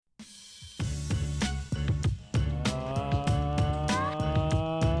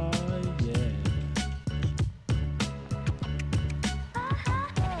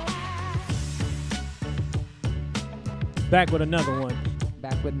Back with another one.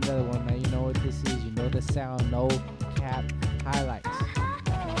 Back with another one, man. You know what this is. You know the sound. No cap highlights.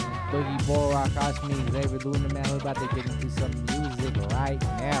 Boogie Bull Rock Osme, Xavier Luna, man. We're about to get into some music right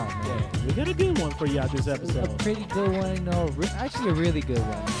now, man. Yeah, we got a good one for y'all this episode. A pretty good one, actually a really good one.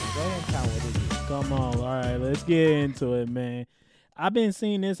 Man. Go ahead and tell what it is. Come on, all right, let's get into it, man. I've been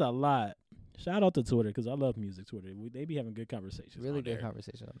seeing this a lot. Shout out to Twitter because I love music Twitter. They be having good conversations. Really good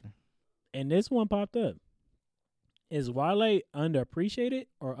conversation on there. And this one popped up. Is Wale underappreciated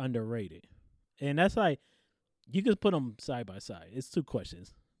or underrated? And that's like, you could put them side by side. It's two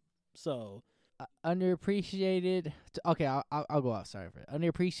questions. So, underappreciated. Okay, I'll go out. Sorry for it.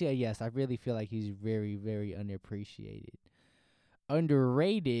 Underappreciated. Yes, I really feel like he's very, very underappreciated.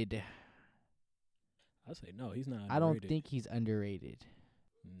 Underrated. I say no. He's not. Underrated. I don't think he's underrated.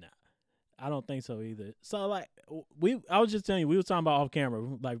 Nah, I don't think so either. So like, I was just telling you, we were talking about off camera,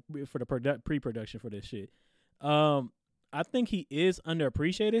 like for the pre-production for this shit. I think he is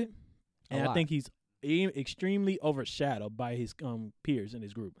underappreciated, and I think he's extremely overshadowed by his peers in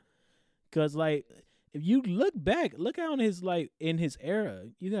his group. Cause like, if you look back, look out in his era,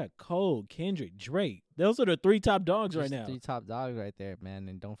 you got Cole, Kendrick, Drake. Those are the three top dogs right now. Three top dogs right there, man.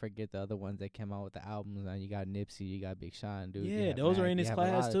 And don't forget the other ones that came out with the albums. Now you got Nipsey, you got Big Sean, dude. Yeah, those are in his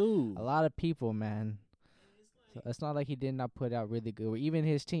class too. A lot of people, man. So it's not like he did not put out really good. Even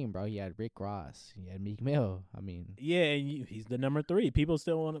his team, bro. He had Rick Ross, he had Meek Mill. I mean, yeah, and he's the number 3. People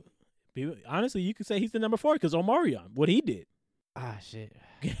still want to. Honestly, you could say he's the number 4 because Omarion, what he did. Ah, shit.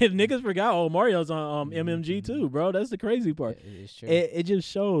 Niggas forgot Omarion's on MMG too, bro. That's the crazy part. It's true. It just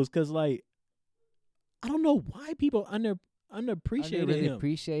shows because, like, I don't know why people underappreciate him.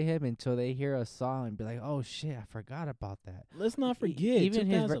 Appreciate him until they hear a song and be like, "Oh shit, I forgot about that." Let's not forget even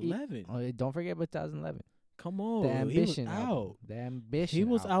 2011. Don't forget about 2011. Come on, the Ambition he was out. The Ambition. He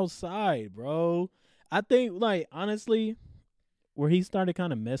was outside, bro. I think, like, honestly, where he started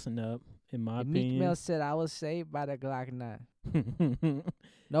kind of messing up, in my opinion. Meek Mill said, "I was saved by the Glock 9."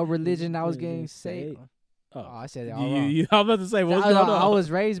 No religion, I was getting saved. Oh, I said it all wrong. I was about to say, what's going on? I was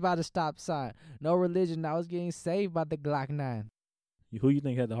raised by the stop sign. No religion, I was getting saved by the Glock 9. Who you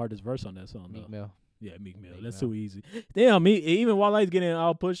think had the hardest verse on that song, though? Meek Mill. Yeah, Meek Mill. That's too easy. Damn, even Wale's getting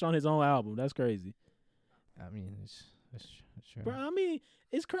all pushed on his own album. That's crazy. I mean, it's true. Bro, I mean,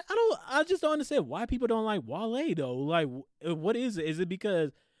 it's crazy. I just don't understand why people don't like Wale, though. Like, what is it? Is it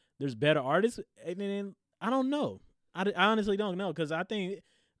because there's better artists? And then, I don't know. I honestly don't know, because I think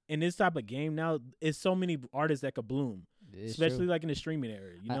in this type of game now, it's so many artists that could bloom, especially like in the streaming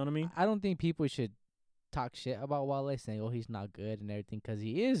area. You know what I mean? I don't think people should talk shit about Wale, saying, "Oh, he's not good" and everything, because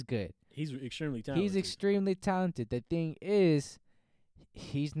he is good. He's extremely talented. He's extremely talented. The thing is,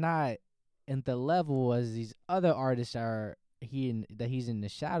 he's not in the level as these other artists that he's in the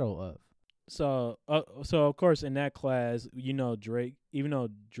shadow of. So of course in that class, you know, Drake, even though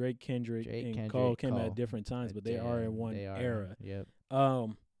Drake, Kendrick, Cole came at different times, but they are in one era. Yep.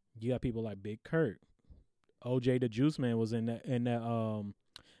 You got people like Big Kurt, OJ the Juice Man was in that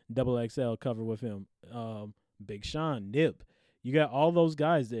Double XL cover with him. Big Sean, Nip. You got all those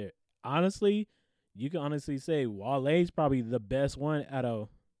guys there. Honestly, you can honestly say Wale's probably the best one out of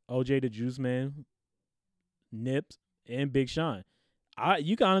OJ the Juice Man, Nips, and Big Sean.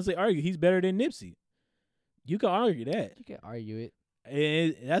 You can honestly argue he's better than Nipsey. You can argue that. You can argue it.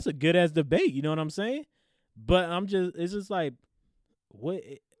 And that's a good ass debate. You know what I'm saying? But it's just like what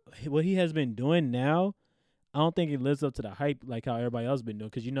he has been doing now. I don't think it lives up to the hype like how everybody else been doing.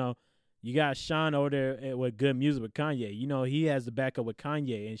 Because, you know, you got Sean over there with good music with Kanye. You know, he has the backup with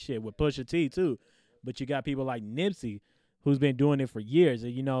Kanye and shit with Pusha T too. But you got people like Nipsey, who's been doing it for years.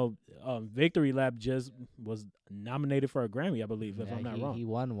 And, you know, Victory Lap just was nominated for a Grammy, I believe, if I'm not wrong. He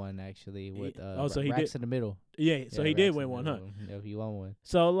won one, actually, with so he Racks did. in the Middle. Yeah, so he did win one, huh? Yeah, he won one.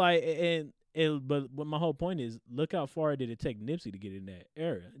 So, like, but my whole point is, look how far did it take Nipsey to get in that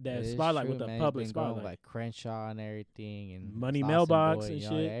era, that spotlight with the public spotlight, like Crenshaw and everything, and Money Mailbox and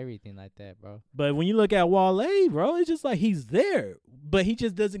shit, everything like that, bro. But when you look at Wale, bro, it's just like he's there, but he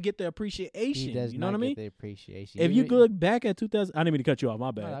just doesn't get the appreciation. He does you know not what I mean? Get the appreciation. If you look back at 2000, I didn't mean to cut you off.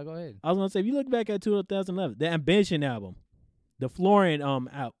 My bad. No, go ahead. I was gonna say, if you look back at 2011, the Ambition album, the Florian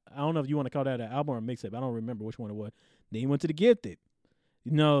I don't know if you want to call that an album or a mixtape. I don't remember which one it was. Then he went to the Gifted.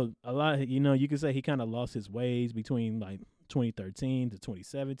 You know, a lot. You know, you could say he kind of lost his ways between like 2013 to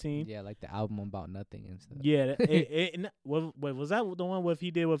 2017. Yeah, like the album about nothing and stuff. Yeah, was that the one with he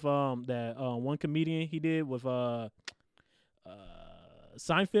did with that one comedian he did with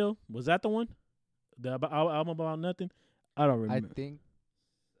Seinfeld? Was that the one? The album about nothing? I don't remember.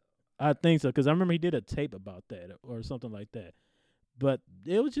 I think so, because I remember he did a tape about that or something like that. But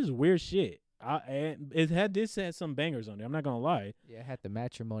it was just weird shit. And this had some bangers on there. I'm not gonna lie. Yeah, I had the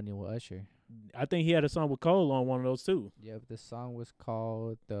matrimony with Usher. I think he had a song with Cole on one of those too. Yeah, the song was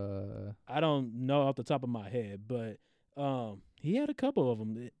called the. I don't know off the top of my head, but he had a couple of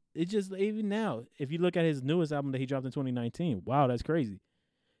them. It just, even now, if you look at his newest album that he dropped in 2019, wow, that's crazy.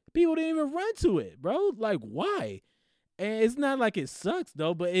 People didn't even run to it, bro. Like, why? And it's not like it sucks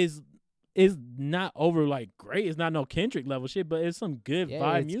though, but it's not over like great. It's not no Kendrick level shit, but it's some good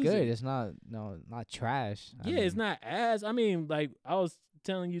vibe it's music. good. It's not not trash. Yeah, it's not as. I mean, like I was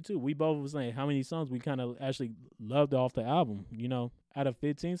telling you too. We both was saying how many songs we kind of actually loved off the album. You know, out of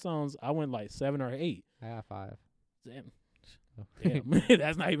 15 songs, I went like 7 or 8. I got 5. Damn,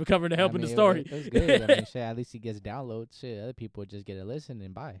 that's not even covering the help in the story. That's good. I mean, shit, at least he gets downloads. Shit, other people just get a listen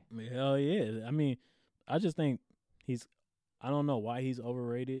and buy. Hell yeah. I mean, I just think I don't know why he's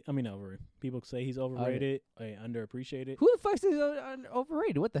overrated. I mean, people say he's overrated and underappreciated. Who the fuck is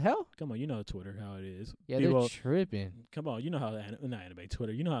overrated? What the hell? Come on, you know Twitter, how it is. Yeah, people, they're tripping. Come on, you know how, not anime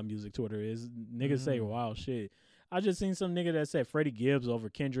Twitter, you know how music Twitter is. Niggas say wild shit. I just seen some nigga that said Freddie Gibbs over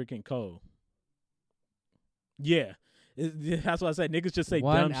Kendrick and Cole. Yeah. That's what I said. Niggas just say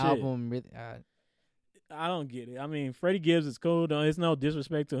One dumb album shit. really, I don't get it. I mean, Freddie Gibbs is cool. Though. It's no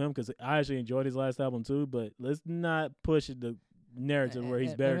disrespect to him because I actually enjoyed his last album too. But let's not push the narrative where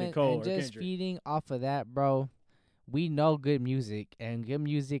he's better than Cole or just Kendrick. Feeding off of that, bro. We know good music, and good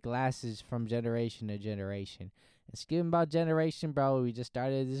music lasts from generation to generation. And speaking about generation, bro, we just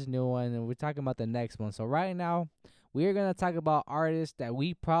started this new one, and we're talking about the next one. So right now, we're going to talk about artists that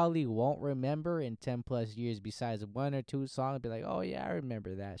we probably won't remember in 10 plus years besides 1 or 2 songs. Be like, oh, yeah, I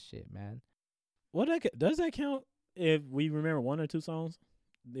remember that shit, man. Does that count if we remember 1 or 2 songs?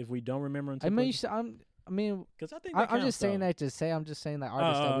 If we don't remember until because I think I'm just saying that to say I'm just saying like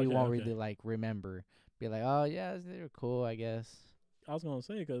artists that we won't really like remember. Be like, oh yeah, they're cool, I guess. I was gonna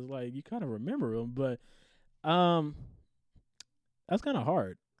say because like you kind of remember them, but that's kind of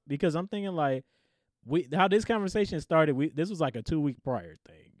hard because I'm thinking like how this conversation started. This was like a 2 week prior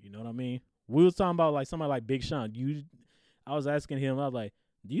thing. You know what I mean? We was talking about like somebody like Big Sean. I was asking him. I was like,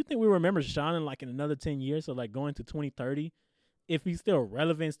 do you think we remember Sean in like in another 10 years? So like going to 2030, if he's still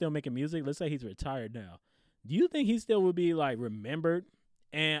relevant, still making music. Let's say he's retired now. Do you think he still would be like remembered?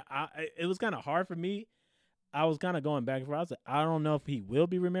 And it was kind of hard for me. I was kind of going back and forth. I was like, I don't know if he will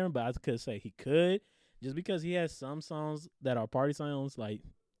be remembered, but I could say he could, just because he has some songs that are party songs. Like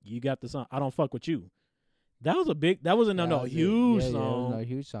you got the song "I Don't Fuck With You." That was a big. That wasn't no huge song. No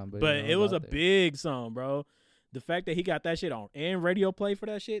huge song, but it was a big song, bro. The fact that he got that shit on and radio play for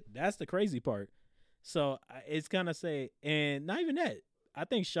that shit, that's the crazy part. So it's kind of and not even that. I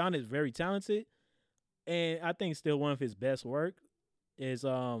think Sean is very talented, and I think still one of his best work is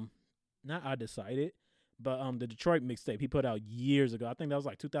not I Decided, but the Detroit mixtape he put out years ago. I think that was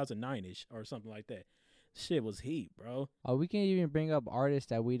like 2009ish or something like that. Shit was heat, bro. Oh, we can even bring up artists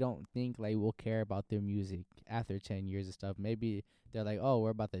that we don't think like will care about their music after 10 years and stuff. Maybe they're like, oh, we're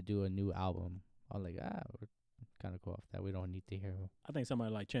about to do a new album. I'm like, we're kind of cool off that. We don't need to hear them. I think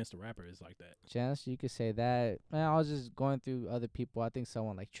somebody like Chance the Rapper is like that. Chance, you could say that. Man, I was just going through other people. I think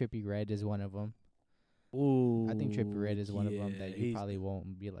someone like Trippie Redd is one of them. Ooh, I think Trippie Redd is one of them that you probably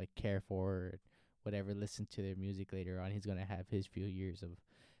won't be like care for or whatever. Listen to their music later on. He's gonna have his few years of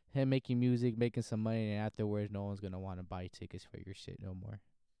him making music, making some money, and afterwards, no one's gonna want to buy tickets for your shit no more.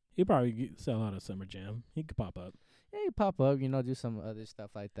 He probably sell out of Summer Jam. He could pop up. Yeah, he pop up. Do some other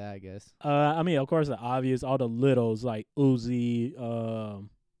stuff like that. I guess. I mean, of course, the obvious, all the littles like Uzi.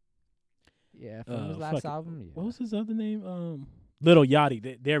 Yeah, from his last album. Yeah. What was his other name? Lil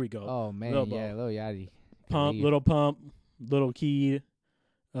Yachty. There we go. Oh man, Lil Yachty. Lil Pump, Lil Key.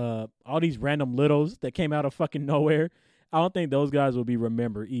 All these random littles that came out of fucking nowhere. I don't think those guys will be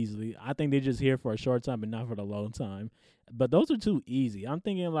remembered easily. I think they're just here for a short time and not for the long time. But those are too easy. I'm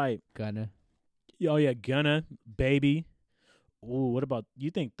thinking like Gunna. Oh yeah, Gunna, Baby. Ooh, what about you?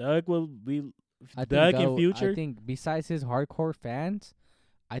 Think Thug will be Thug in Future? I think besides his hardcore fans,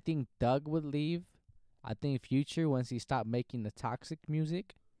 I think Thug would leave. I think Future, once he stopped making the toxic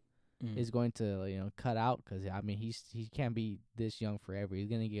music, is going to cut out because I mean he can't be this young forever. He's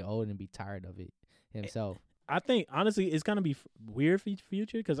gonna get old and be tired of it himself. I think honestly it's gonna be weird for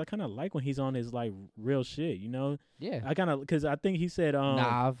Future because I kind of like when he's on his like real shit. Yeah. I kind of because I think he said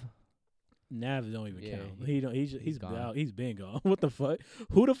Nav don't even count. He's gone. out. He's been gone. What the fuck?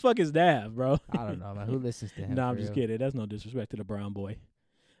 Who the fuck is Nav, bro? I don't know, man. Who listens to him? I'm just kidding. That's no disrespect to the brown boy.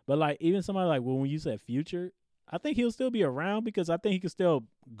 But like even somebody like when you said Future, I think he'll still be around because I think he can still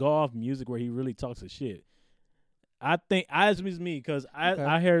go off music where he really talks his shit. I think as me because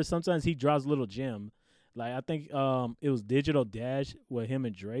I hear sometimes he drops a little gem. Like I think it was Digital Dash with him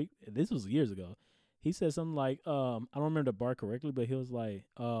and Drake. This was years ago. He said something like I don't remember the bar correctly, but he was like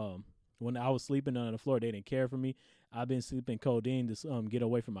when I was sleeping on the floor, they didn't care for me. I've been sleeping codeine to get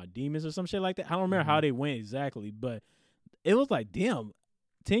away from my demons or some shit like that. I don't remember how they went exactly, but it was like, damn.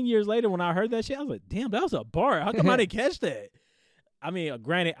 10 years later, when I heard that shit, I was like, damn, that was a bar. How come I didn't catch that? I mean,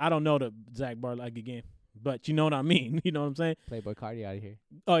 granted, I don't know the Zach bar like again, but you know what I mean. You know what I'm saying? Playboy Cardi out of here.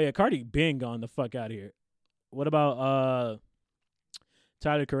 Oh yeah, Cardi been gone the fuck out of here. What about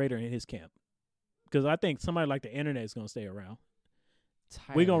Tyler Creator and his camp? Because I think somebody like the internet is gonna stay around.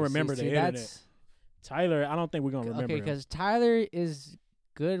 We gonna remember the internet. Tyler, I don't think we're gonna remember. Okay, him. because Tyler is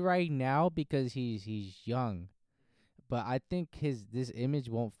good right now because he's young, but I think this image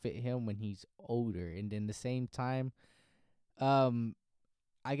won't fit him when he's older. And then the same time,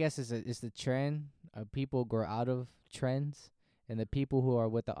 I guess it's the trend. People grow out of trends, and the people who are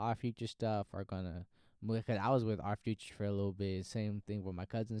with the Our Future stuff are gonna. Because I was with Our Future for a little bit. Same thing with my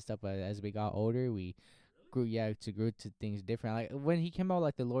cousin and stuff. But as we got older, we grew to things different. Like when he came out,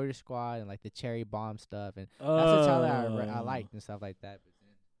 like the Lawyer Squad and like the Cherry Bomb stuff, and that's the Tyler I liked and stuff like that.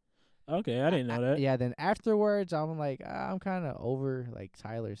 But okay, I didn't know that. Yeah, then afterwards, I'm like, I'm kind of over like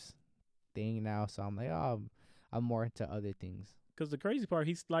Tyler's thing now, so I'm like, I'm more into other things. Because the crazy part,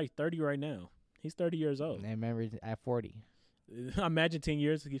 he's like 30 right now. He's 30 years old. And I remember at 40. Imagine 10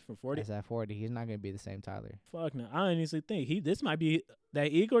 years to get from 40. That's at 40. He's not gonna be the same Tyler. Fuck no. I honestly think this might be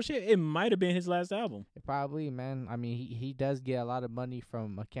that Igor shit. It might have been his last album. Probably, man. I mean, he does get a lot of money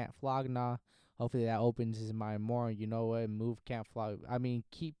from Camp Flog Gnaw. Hopefully that opens his mind more. You know what? Move Camp Flog. I mean,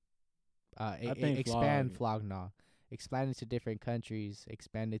 keep expand Flog Gnaw. Expand it to different countries.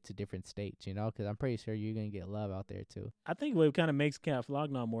 Expand it to different states. You know, because I'm pretty sure you're gonna get love out there too. I think what kind of makes Camp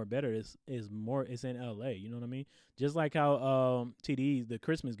Flog Gnaw more better is it's in L.A. You know what I mean? Just like how TDE the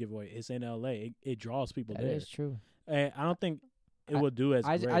Christmas giveaway is in L.A. It draws people there. That is true. And I don't think it will do as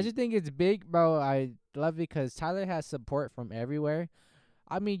great. I just think it's big, bro. I love it because Tyler has support from everywhere.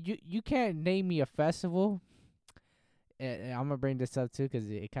 I mean, you can't name me a festival. And I'm gonna bring this up too because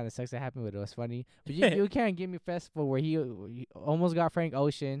it kind of sucks that happened, but it was funny. But you can't give me a festival where he almost got Frank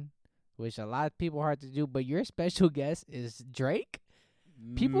Ocean, which a lot of people are hard to do. But your special guest is Drake.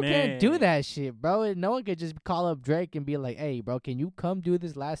 People can't do that shit, bro. And no one could just call up Drake and be like, "Hey, bro, can you come do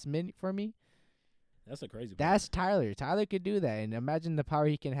this last minute for me?" That's a crazy. That's Tyler. Tyler could do that, and imagine the power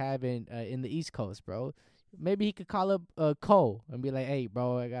he can have in the East Coast, bro. Maybe he could call up Cole and be like, "Hey,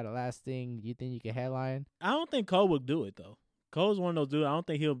 bro, I got a last thing. You think you can headline?" I don't think Cole would do it though. Cole's one of those dudes. I don't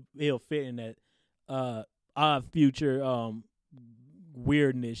think he'll fit in that Odd Future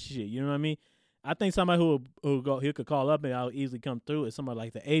weirdness shit. You know what I mean? I think somebody who could call up and I'll easily come through is somebody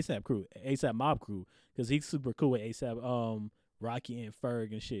like the ASAP crew, ASAP Mob crew, because he's super cool with ASAP, Rocky and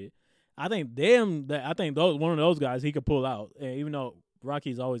Ferg and shit. I think one of those guys he could pull out, and even though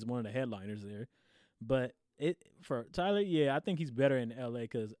Rocky's always one of the headliners there, but. For Tyler, yeah, I think he's better in L.A.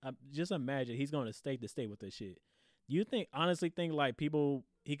 because just imagine he's going to state to state with this shit. You honestly think like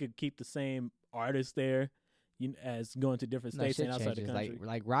he could keep the same artists there, as going to different states and outside the country?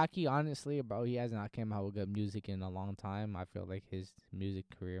 Like Rocky, honestly, bro, he has not came out with good music in a long time. I feel like his music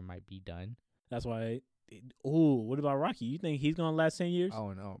career might be done. That's why. What about Rocky? You think he's going to last 10 years?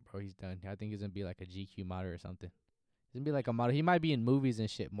 Oh no, bro, he's done. I think he's gonna be like a GQ model or something. He's gonna be like a model. He might be in movies and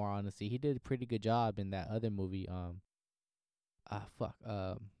shit more, honestly. He did a pretty good job in that other movie. You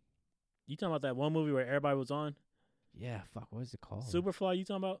talking about that one movie where everybody was on? Yeah, fuck. What was it called? Superfly. You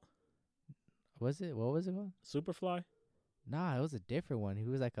talking about? Was it? What was it called? Superfly. Nah, it was a different one. He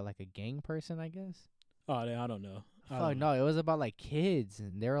was like a gang person, I guess. Oh, I don't know. Fuck no, it was about like kids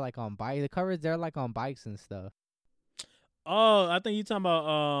and they were like on bike. The covers they're like on bikes and stuff. Oh, I think you talking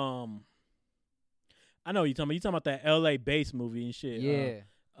about I know what you're talking about. You talking about that LA based movie and shit. Yeah.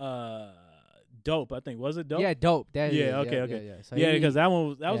 Dope. I think was it Dope? Yeah, Dope. Okay. Yeah. So because that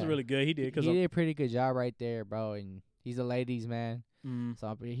was really good. He did. He did a pretty good job right there, bro. And he's a ladies man, Mm.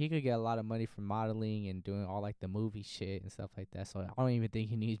 so he could get a lot of money from modeling and doing all like the movie shit and stuff like that. So I don't even think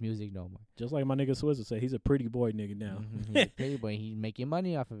he needs music no more. Just like my nigga Swizzer said, he's a pretty boy nigga now. Mm-hmm. He's a pretty boy. He's making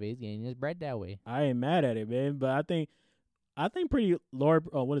money off of it. He's getting his bread that way. I ain't mad at it, man. But I think pretty Lord.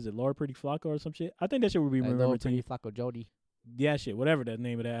 Oh, what is it? Lord Pretty Flacco or some shit. I think that shit would be Like remembered to Pretty you. Flacco Jody. Yeah, shit. Whatever the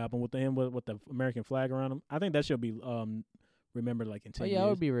name of that album with him with the American flag around him. I think that should be remembered like in 10 years. Yeah, it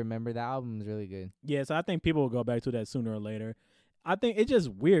would be remembered. That album is really good. Yeah, so I think people will go back to that sooner or later. I think it's just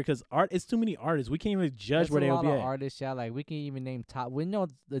weird because it's too many artists. We can't even judge where they'll be at. There's a lot of artists, yeah. Like we can even name top. We know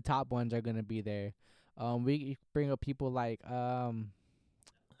the top ones are gonna be there. We bring up people like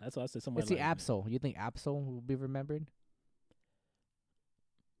That's why I said somebody. Let's see, Absol. You think Absol will be remembered?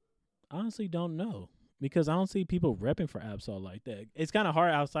 Honestly, don't know. because I don't see people repping for Absol like that. It's kind of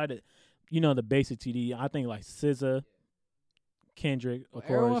hard outside of, the basic TDE. I think like SZA, Kendrick, of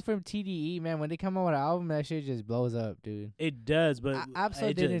Everyone course. from TDE, man, when they come out with an album, that shit just blows up, dude. It does, but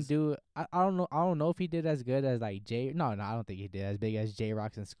Absol didn't do. I don't know. I don't know if he did as good as like J. No, I don't think he did as big as J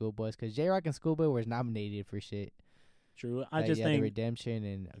Rock and Schoolboys, because J Rock and Schoolboy was nominated for shit. True. I Like, just the think Redemption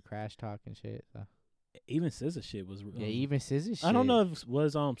and Crash Talk and shit. So. even SZA shit was. Yeah, even SZA shit. I don't know if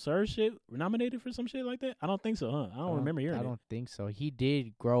was Sir shit nominated for some shit like that. I don't think so, huh? I don't remember hearing I it. don't think so. He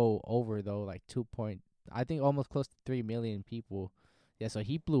did grow over though, like I think almost close to 3 million people. Yeah, so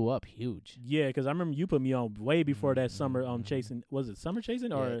he blew up huge. Yeah, because I remember you put me on way before that summer chasing. Was it summer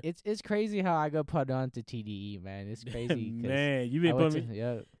chasing or? Yeah, it's crazy how I got put on to TDE, man. It's crazy. 'cause Man, you been putting me.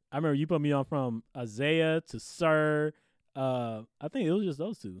 Yeah. I remember you put me on from Isaiah to Sir. I think it was just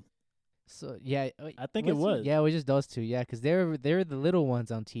those two. So yeah, I think it was. Yeah, it was just those two. Yeah, because they're the little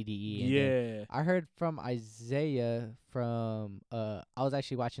ones on TDE. And then Yeah, I heard from Isaiah from I was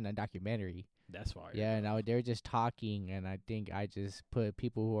actually watching a documentary. that's fire. Yeah, and they were just talking, and I think I just put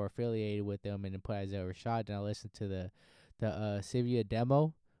people who are affiliated with them, and then put Isaiah Rashad, and I listened to the Sivia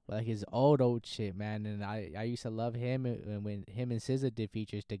demo, like his old shit, man. And I used to love him, and when him and SZA did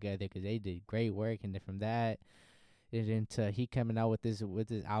features together, because they did great work, and then from that, and into he coming out with this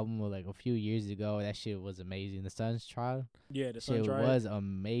album like a few years ago, that shit was amazing. The Sun's Trial, Yeah, the Sun shit Trial was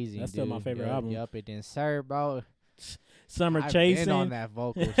amazing. That's still my dude. favorite Yup, album. Yup, and then Sir, bro. Summer I've Chasing. been on that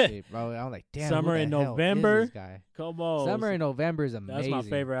vocal shit, bro. I'm like, damn. Summer who the in hell is November. this guy? Come on, Summer in November is That's amazing. my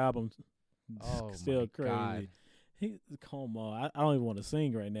favorite album. Oh Still my crazy. God. Come on, I don't even want to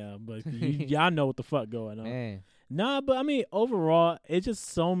sing right now, but y'all know what the fuck going on. Man, Nah, but I mean, overall, it's just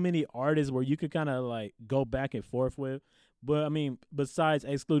so many artists where you could kind of like go back and forth with. But I mean, besides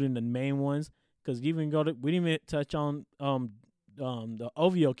excluding the main ones, because we didn't even touch on the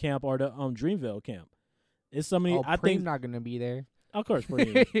OVO camp or the Dreamville camp. It's so many. I think not gonna be there. of course,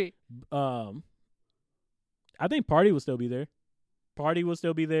 Preem. I think Party will still be there. Party will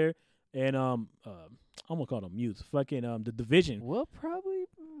still be there, and I'm gonna call them mutes. Fucking the Division. We'll probably.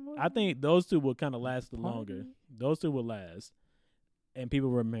 I think those two will kind of last the Party? longer. Those two will last, and people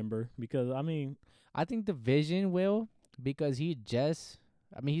remember because I mean, I think the Vision will, because he's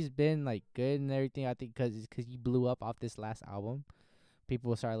been like good and everything. I think because he blew up off this last album, people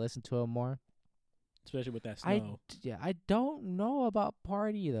will start listening to him more. especially with that snow. I don't know about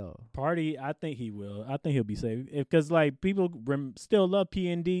Party though. Party, I think he will. I think he'll be safe because like people still love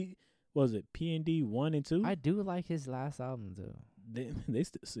PND. Was it PND 1 and 2? I do like his last album too. They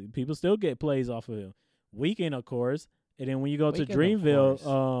people still get plays off of him. Weekend, of course, and then when you go Weeknd, to of Dreamville,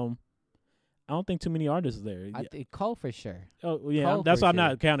 course. I don't think too many artists there. I think Cole for sure. Oh yeah, Cole that's for why I'm sure.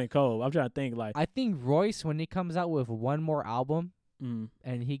 not counting Cole. I'm trying to think like I think Royce, when he comes out with one more album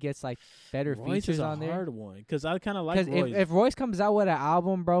and he gets like better Royce features is a on there. hard one because I kind of like Because Royce. if Royce comes out with an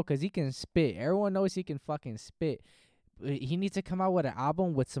album, bro, because he can spit. Everyone knows he can fucking spit. He needs to come out with an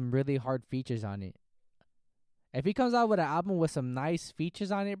album with some really hard features on it. If he comes out with an album with some nice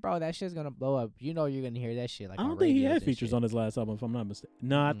features on it, bro, that shit's gonna blow up. You know you're gonna hear that shit like I on don't think he radios had and features shit. on his last album, if I'm not mistaken.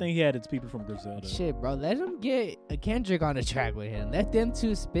 No, I think he had his people from Griselda. Shit, bro, let him get a Kendrick on the track with him. Let them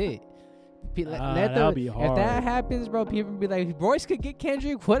two spit. Let that'll them, be If hard. that happens, bro, people be like, Royce could get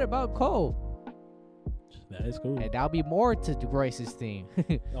Kendrick. What about Cole? That is cool. And that'll be more to Royce's theme.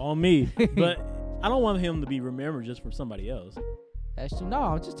 On me, but I don't want him to be remembered just from somebody else. That's true. No,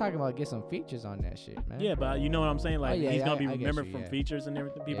 I'm just talking about get some features on that shit, man. Yeah, but you know what I'm saying? Like yeah, he's gonna be I get remembered you, from yeah. features and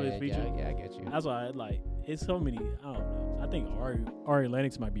everything. People his features. Yeah, I get you. That's why it's so many. I don't know. I think Ari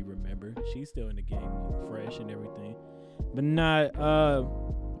Lennox might be remembered. She's still in the game, fresh and everything, but not.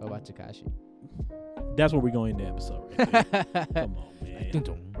 What about Tekashi? That's where we're going in the episode. Right there. Come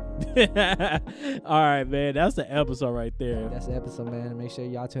on, man. All right, man. That's the episode right there. That's the episode, man. Make sure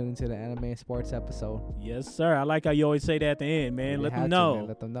y'all tune into the anime and sports episode. Yes, sir. I like how you always say that at the end, man. We Let had them to, know. man.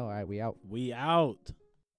 Let them know. All right, we out. We out.